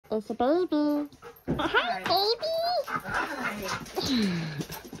It's a baby. Hi, baby.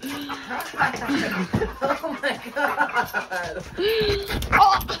 Oh my god.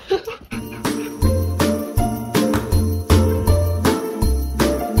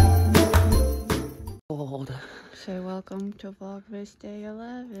 Old. So welcome to Vlogmas Day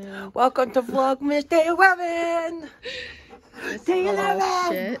 11. Welcome to Vlogmas Day 11. Day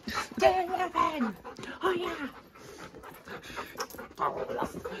 11. Shit. Day 11. Oh yeah. Oh,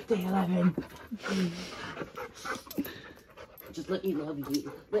 Day 11. Just let me love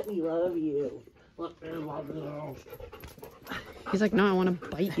you. Let me love you. Let me love you. He's like, no, I want to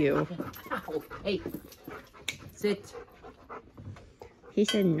bite you. Ow. Hey. Sit. He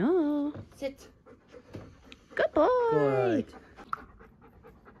said no. Sit. Good boy. Good.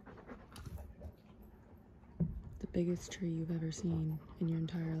 The biggest tree you've ever seen in your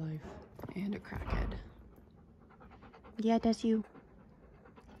entire life. And a crackhead. Yeah, that's you.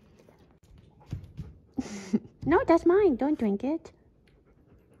 No, that's mine. Don't drink it.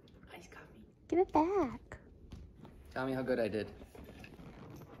 Iced coffee. Give it back. Tell me how good I did.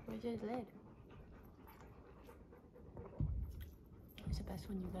 Where's your lid? It's the best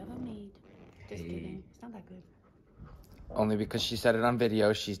one you've ever made. Just kidding. It's not that good. Only because she said it on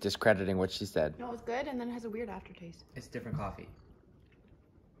video, she's discrediting what she said. No, it's good, and then it has a weird aftertaste. It's different coffee.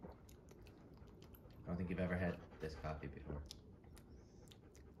 I don't think you've ever had this coffee before.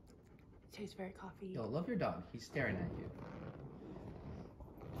 It tastes very coffee. Yo, love your dog. He's staring at you.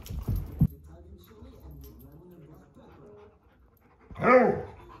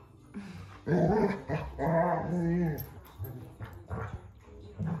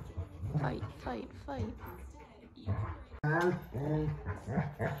 Fight, fight, fight.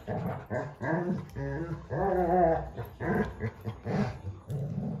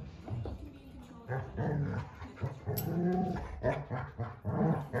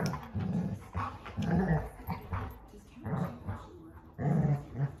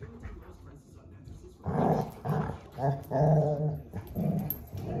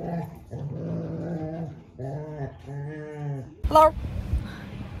 Hello.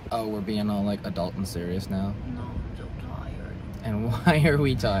 Oh, we're being all like adult and serious now. No, I'm so tired. And why are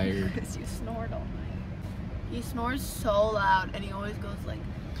we tired? Because you snored all night. He snores so loud, and he always goes like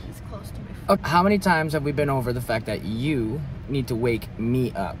this close to me. Okay, how many times have we been over the fact that you need to wake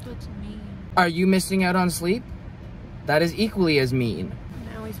me up? That's mean. Are you missing out on sleep? That is equally as mean.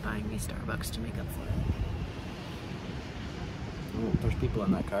 Now he's buying me Starbucks to make up for it. Ooh, there's people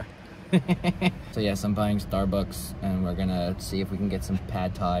in that car. So yes, I'm buying Starbucks, and we're gonna see if we can get some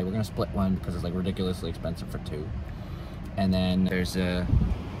pad thai. We're gonna split one because it's like ridiculously expensive for two. And then there's a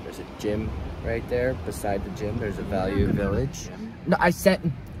gym right there. Beside the gym, there's a Value Village. No, I said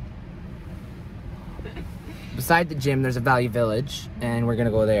beside the gym there's a Value Village, and we're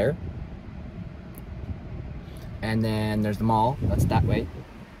gonna go there. And then there's the mall. That's that way,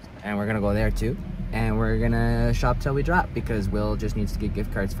 and we're gonna go there too. And we're gonna shop till we drop because Will just needs to get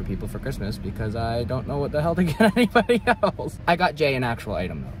gift cards for people for Christmas because I don't know what the hell to get anybody else. I got Jay an actual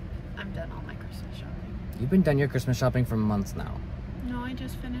item though. I'm done all my Christmas shopping. You've been done your Christmas shopping for months now. No, I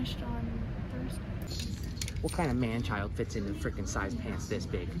just finished on Thursday. What kind of man-child fits into freaking size pants this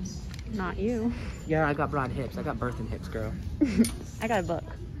big? Not you. Yeah, I got broad hips. I got birthing hips, girl. I got a book.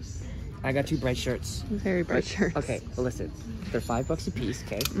 I got 2 bright shirts. Very bright shirts. Okay, well listen. They're $5 a piece,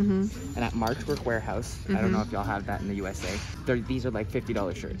 okay? Mm-hmm. And at Marchwork Warehouse, I don't know if y'all have that in the USA. These are like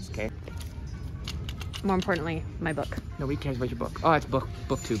 $50 shirts, okay? More importantly, my book. Nobody cares about your book. Oh, it's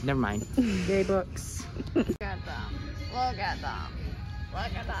booktube. Never mind. Yay, books. Look at them. Look at them.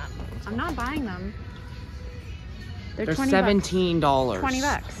 Look at them. I'm not buying them. They're $17.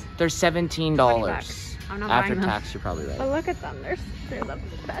 $20. They're $17. $20. I'm not After buying them. tax, you're probably right. But look at them. They're the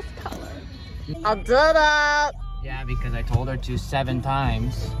best color. I did it. Yeah, because I told her to 7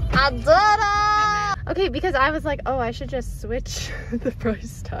 times. I did it. Okay, because I was like, oh, I should just switch the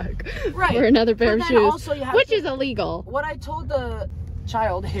price tag for another pair of shoes, Also you have which is illegal. What I told the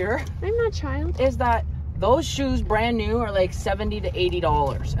child here I'm not child. is that those shoes, brand new, are like $70 to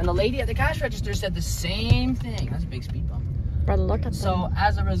 $80. And the lady at the cash register said the same thing. That's a big speed bump. But look at them. So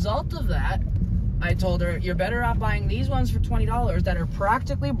as a result of that, I told her, you're better off buying these ones for $20 that are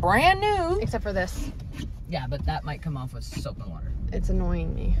practically brand new. Except for this. Yeah, but that might come off with soap and water. It's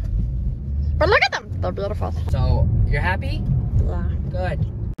annoying me. But look at them. They're beautiful. So, you're happy? Yeah. Good.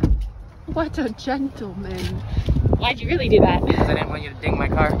 What a gentleman. Why'd you really do that? Because I didn't want you to ding my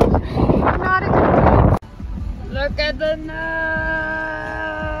car. Not a good. Look at the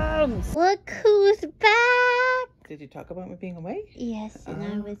gnomes. Look who's back. Did you talk about me being away? Yes, and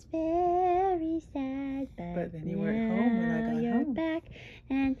I was very sad, But then you weren't home when I got you're home. back,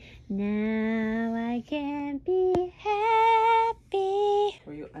 And now I can be happy.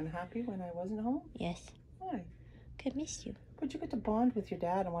 Were you unhappy when I wasn't home? Yes. Why? I missed you. But you get to bond with your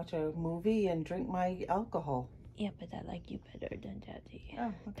dad and watch a movie and drink my alcohol. Yeah, but I like you better than Daddy.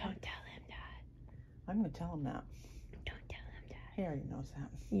 Oh, okay. Don't tell him that. I'm going to tell him that. Don't tell him that. He already knows that.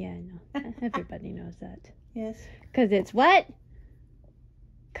 Yeah, I know. Everybody knows that. Yes. Because it's what?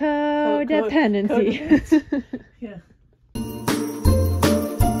 Codependency. Yeah.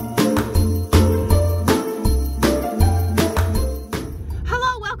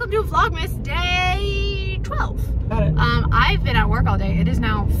 Hello, welcome to Vlogmas day 12. Got it. I've been at work all day. It is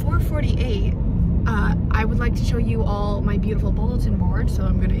now 4:48. I would like to show you all my beautiful bulletin board, so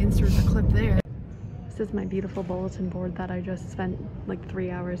I'm going to insert the clip there. This is my beautiful bulletin board that I just spent like 3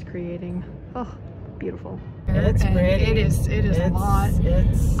 hours creating. Oh, beautiful. It's pretty. It is a lot.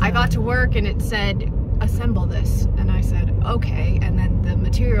 I got to work and it said, assemble this. And I said, okay. And then the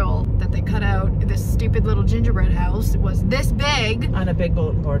material that they cut out, this stupid little gingerbread house, was this big. On a big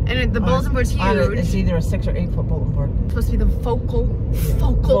bulletin board. And the bulletin board's huge. It's either a 6 or 8 foot bulletin board. It's supposed to be the focal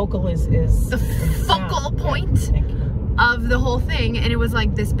is the focal point of the whole thing. And it was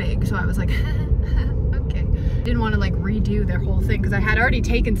like this big. So I was like, okay. Didn't want to like redo their whole thing because I had already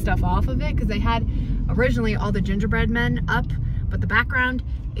taken stuff off of it because they had originally all the gingerbread men up, but the background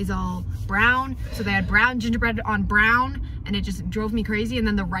is all brown, so they had brown gingerbread on brown and it just drove me crazy. And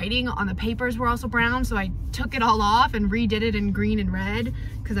then the writing on the papers were also brown, so I took it all off and redid it in green and red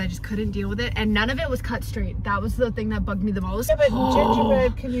because I just couldn't deal with it. And none of it was cut straight. That was the thing that bugged me the most. Yeah, but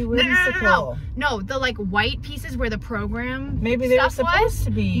gingerbread can be whimsical. No, the like white pieces where the program maybe they were supposed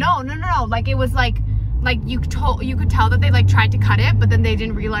to be. No, like it was like you could tell that they like tried to cut it, but then they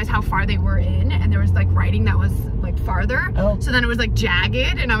didn't realize how far they were in, and there was like writing that was like farther. Oh. So then it was like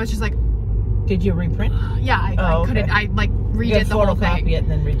jagged, and I was just like, did you reprint? Yeah, I couldn't. I like redid the whole thing. Photocopy it and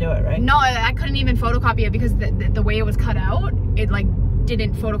then redo it, right? No, I couldn't even photocopy it because the way it was cut out, it like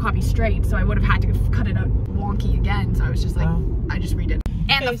didn't photocopy straight, so I would have had to cut it out wonky again. So I was just like, I just redid.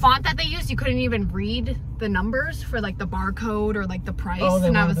 And the font that they used, you couldn't even read the numbers for like the barcode or like the price.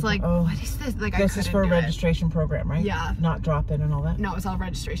 And I was like, what is this? Like, this is for a registration program, right? Yeah. Not drop in and all that? No, it's all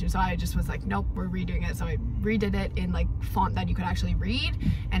registration. So I just was like, nope, we're redoing it. So I redid it in like font that you could actually read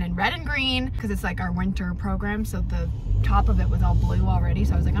and in red and green because it's like our winter program. So the top of it was all blue already.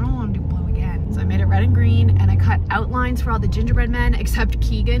 So I was like, I don't want to do blue again. So I made it red and green and I cut outlines for all the gingerbread men except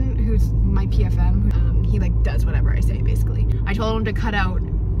Keegan, who's my PFM. He like does whatever I say basically. I told him to cut out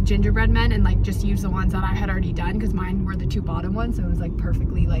gingerbread men and like just use the ones that I had already done because mine were the 2 bottom ones, so it was like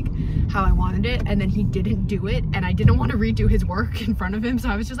perfectly like how I wanted it. And then he didn't do it and I didn't want to redo his work in front of him, so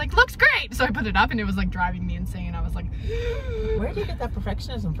I was just like, looks great. So I put it up and it was like driving me insane. I was like, where do you get that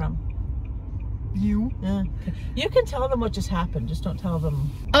perfectionism from? You? Yeah. You can tell them what just happened, just don't tell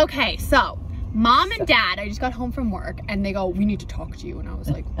them. Okay, so Mom and Dad, I just got home from work and they go, we need to talk to you. And I was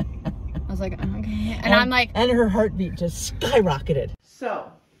like, okay. And I'm like, and her heartbeat just skyrocketed.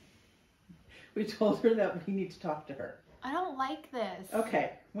 So we told her that we need to talk to her. I don't like this.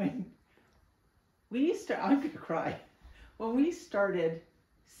 Okay, when we I'm gonna cry. When we started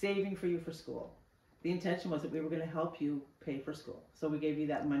saving for you for school, the intention was that we were gonna help you pay for school. So we gave you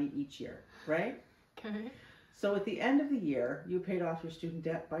that money each year, right? Okay. So at the end of the year, you paid off your student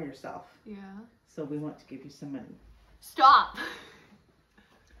debt by yourself. Yeah. So we want to give you some money. Stop.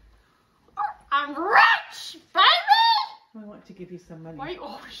 I'm rich, baby! I want to give you some money. Why?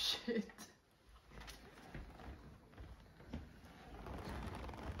 Oh, shit.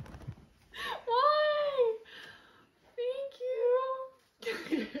 Why? Thank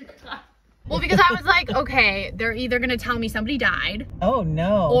you. Well, because I was like, okay, they're either gonna tell me somebody died. Oh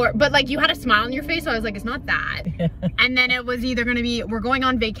no. But like you had a smile on your face, so I was like, it's not that. And then it was either gonna be, we're going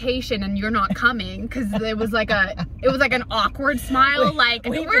on vacation and you're not coming, because it was like an awkward smile, like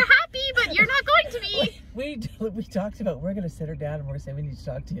we're happy, but you're not going to be. We talked about we're gonna sit her down and we're gonna say we need to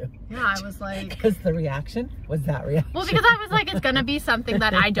talk to you. Yeah, I was like, because the reaction was that reaction. Well, because I was like, it's gonna be something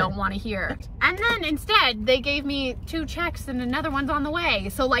that I don't want to hear. And then instead, they gave me 2 checks and another one's on the way.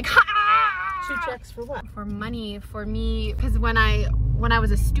 So like, 2 checks for what? For money for me, because when I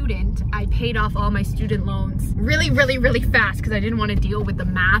was a student, I paid off all my student loans really fast because I didn't want to deal with the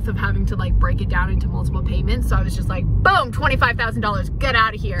math of having to like break it down into multiple payments. So I was just like, boom, $25,000, get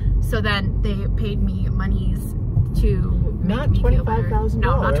out of here. So then they paid me monies to not $25,000.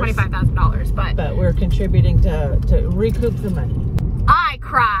 No, not $25,000, but we're contributing to recoup the money. I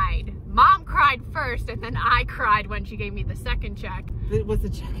cried. Mom cried first, and then I cried when she gave me the second check.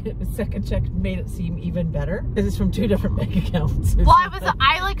 The second check made it seem even better because it's from 2 different bank accounts. Well,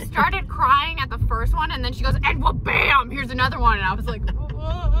 I like started crying at the first one, and then she goes, and well, bam, here's another one, and I was like, whoa.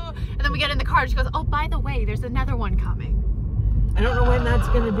 then we get in the car and she goes, oh, by the way, there's another one coming. I don't know when that's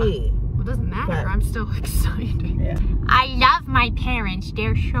gonna be. Well, it doesn't matter. But I'm still excited. Yeah. I love my parents.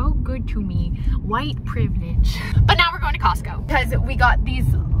 They're so good to me. White privilege. But now we're going to Costco because we got these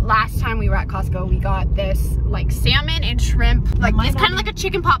last time we were at Costco. We got this like salmon and shrimp. Like it's kind of like a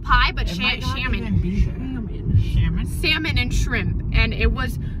chicken pot pie, but salmon and shrimp. And it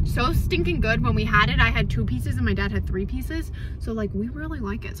was so stinking good. When we had it, I had 2 pieces and my dad had 3 pieces. So like we really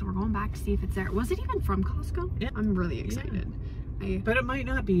like it. So we're going back to see if it's there. Was it even from Costco? Yeah. I'm really excited. Yeah. But it might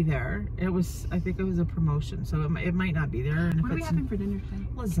not be there. It was, I think it was a promotion, so it might not be there. And what are we having for dinner today?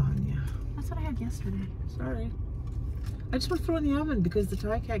 Lasagna. That's what I had yesterday. Sorry. I just want to throw it in the oven because the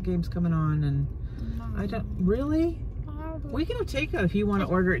Thai Cat game's coming on, and I don't really. We can have takeout if you want to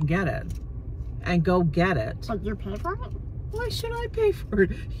order it and get it, and go get it. But you pay for it? Why should I pay for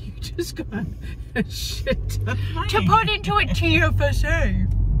it? You just got a shit ton of money to put into a TFSA.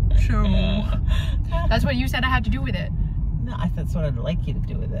 So that's what you said I had to do with it. No, that's what I'd like you to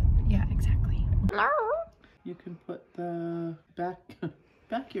do with it. Yeah, exactly. You can put the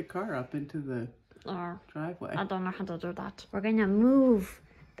back your car up into the driveway. I don't know how to do that. We're gonna move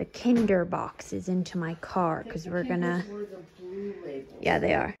the Kinder boxes into my car because we're gonna. Yeah,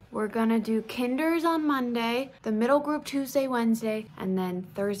 they are. We're gonna do Kinders on Monday, the middle group Tuesday, Wednesday, and then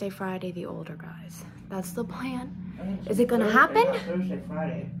Thursday, Friday, the older guys. That's the plan. Is it gonna happen? Thursday,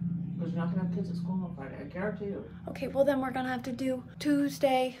 Friday. Because you're not gonna have kids at school on Friday. I guarantee you. Okay, well then we're gonna have to do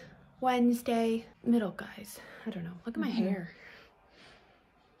Tuesday, Wednesday, middle guys. I don't know. Look at my hair.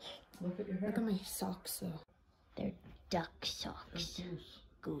 Look at your hair. Look at my socks though. They're duck socks.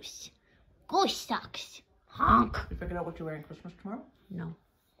 Goose socks. Honk. You figured out what you're wearing Christmas tomorrow? No.